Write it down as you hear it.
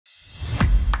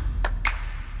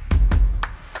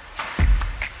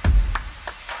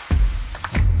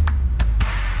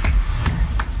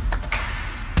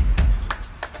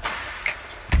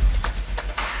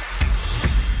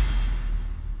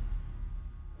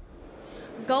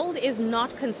Gold is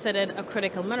not considered a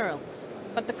critical mineral,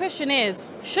 but the question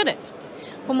is, should it?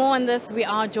 For more on this, we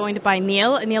are joined by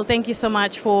Neal. Neal, thank you so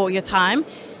much for your time.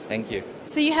 Thank you.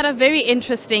 So you had a very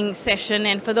interesting session,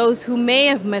 and for those who may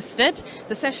have missed it,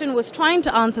 the session was trying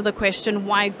to answer the question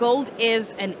why gold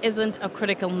is and isn't a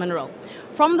critical mineral.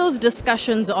 From those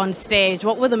discussions on stage,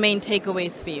 what were the main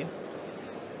takeaways for you?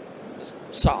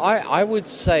 So I would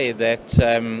say that,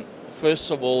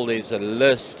 first of all, there's a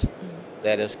list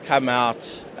that has come out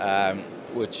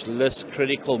which lists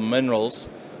critical minerals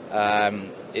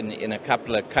in a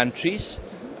couple of countries,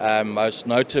 most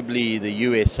notably the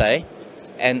USA.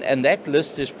 And that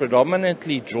list is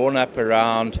predominantly drawn up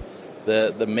around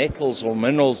the metals or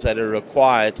minerals that are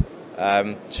required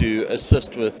to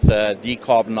assist with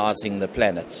decarbonizing the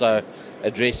planet, so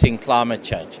addressing climate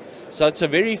change. So it's a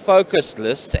very focused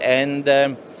list, and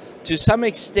to some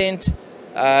extent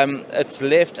it's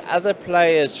left other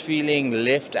players feeling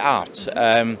left out.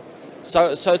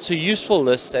 So it's a useful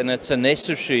list, and it's a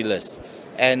necessary list.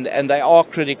 And they are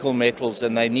critical metals,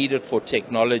 and they need it for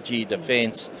technology,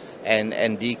 defense,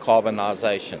 and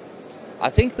decarbonization. I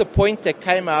think the point that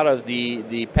came out of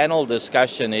the panel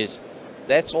discussion is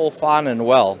that's all fine and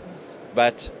well,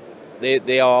 but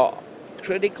there are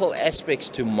critical aspects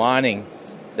to mining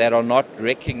that are not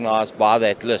recognized by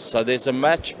that list. So there's a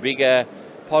much bigger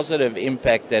positive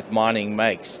impact that mining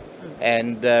makes.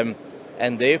 And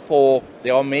therefore,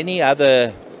 there are many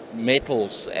other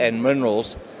metals and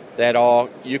minerals that are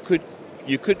you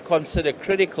could consider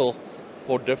critical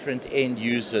for different end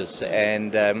users,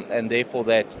 and therefore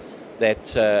that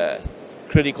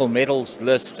critical metals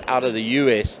list out of the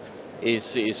US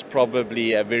is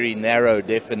probably a very narrow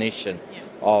definition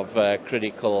of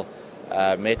critical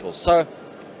metals. So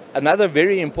another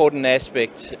very important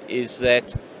aspect is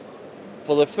that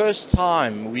for the first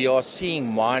time we are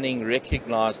seeing mining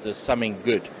recognized as something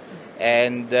good,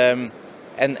 and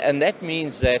that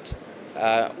means that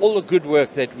all the good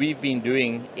work that we've been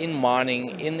doing in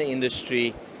mining, in the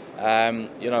industry,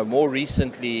 more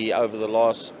recently over the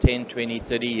last 10, 20,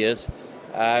 30 years,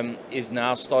 is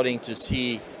now starting to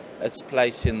see its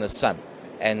place in the sun.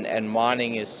 And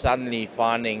mining is suddenly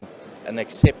finding an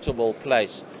acceptable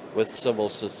place with civil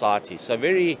society. So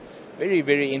very, very,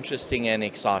 very interesting and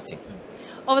exciting.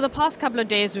 Over the past couple of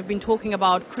days, we've been talking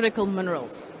about critical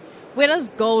minerals. Where does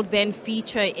gold then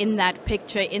feature in that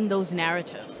picture, in those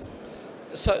narratives?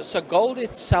 So gold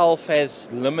itself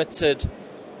has limited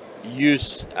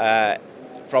use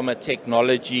from a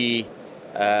technology,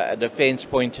 a defense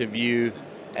point of view,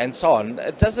 and so on.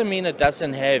 It doesn't mean it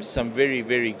doesn't have some very,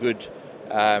 very good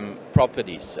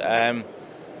properties.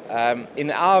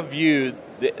 In our view,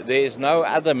 there's no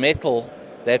other metal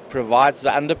that provides the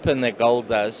underpin that gold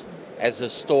does as a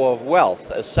store of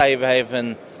wealth, a safe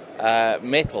haven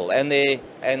metal, and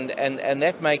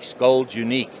that makes gold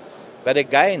unique. But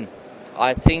again,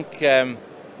 I think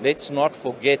let's not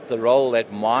forget the role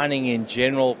that mining in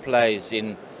general plays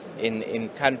in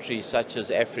countries such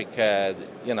as Africa,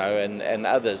 and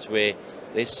others, where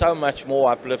there's so much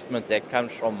more upliftment that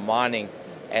comes from mining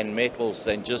and metals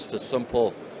than just a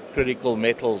simple critical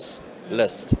metals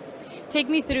list. Take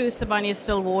me through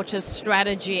Sibanye-Stillwater's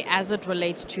strategy as it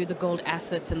relates to the gold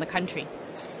assets in the country.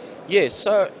 Yes,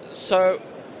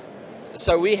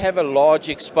 so we have a large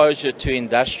exposure to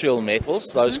industrial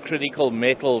metals, those critical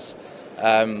metals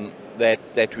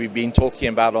that we've been talking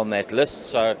about on that list.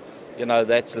 So,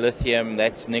 that's lithium,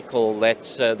 that's nickel,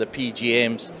 that's the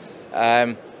PGMs,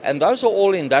 and those are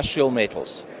all industrial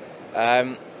metals.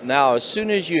 Now, as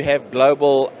soon as you have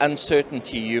global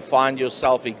uncertainty, you find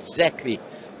yourself exactly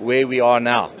where we are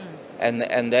now,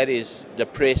 and that is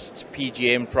depressed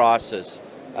PGM prices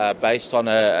based on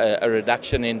a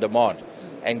reduction in demand.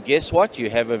 And guess what? You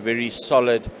have a very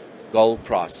solid gold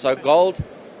price. So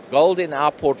gold in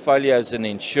our portfolio is an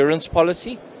insurance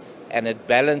policy, and it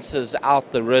balances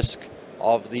out the risk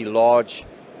of the large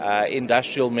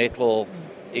industrial metal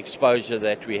exposure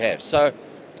that we have. So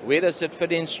where does it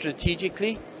fit in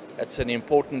strategically? It's an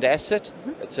important asset.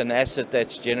 It's an asset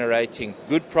that's generating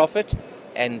good profit,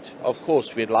 and of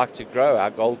course we'd like to grow our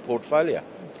gold portfolio.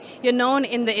 You're known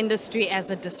in the industry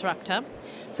as a disruptor.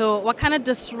 So what kind of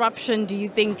disruption do you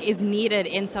think is needed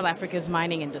in South Africa's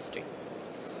mining industry?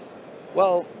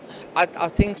 Well, I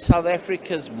think South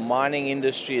Africa's mining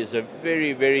industry is a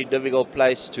very, very difficult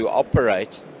place to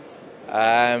operate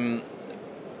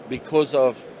because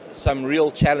of some real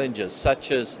challenges,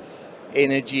 such as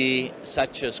energy,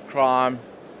 such as crime,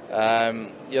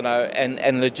 and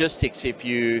logistics if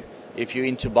you're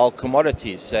into bulk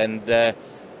commodities. And the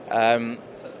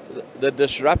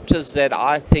disruptors that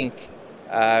I think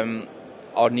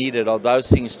are needed are those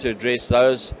things to address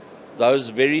those those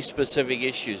very specific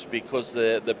issues, because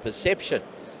the perception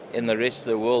in the rest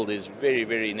of the world is very,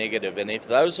 very negative. And if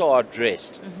those are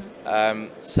addressed,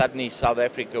 suddenly South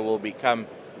Africa will become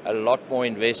a lot more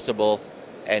investable,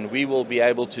 and we will be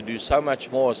able to do so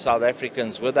much more as South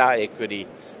Africans with our equity.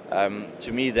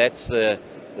 To me, that's the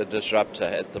disruptor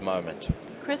at the moment.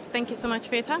 Chris, thank you so much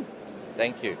for your time.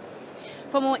 Thank you.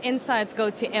 For more insights, go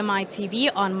to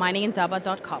MITV on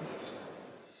miningindaba.com.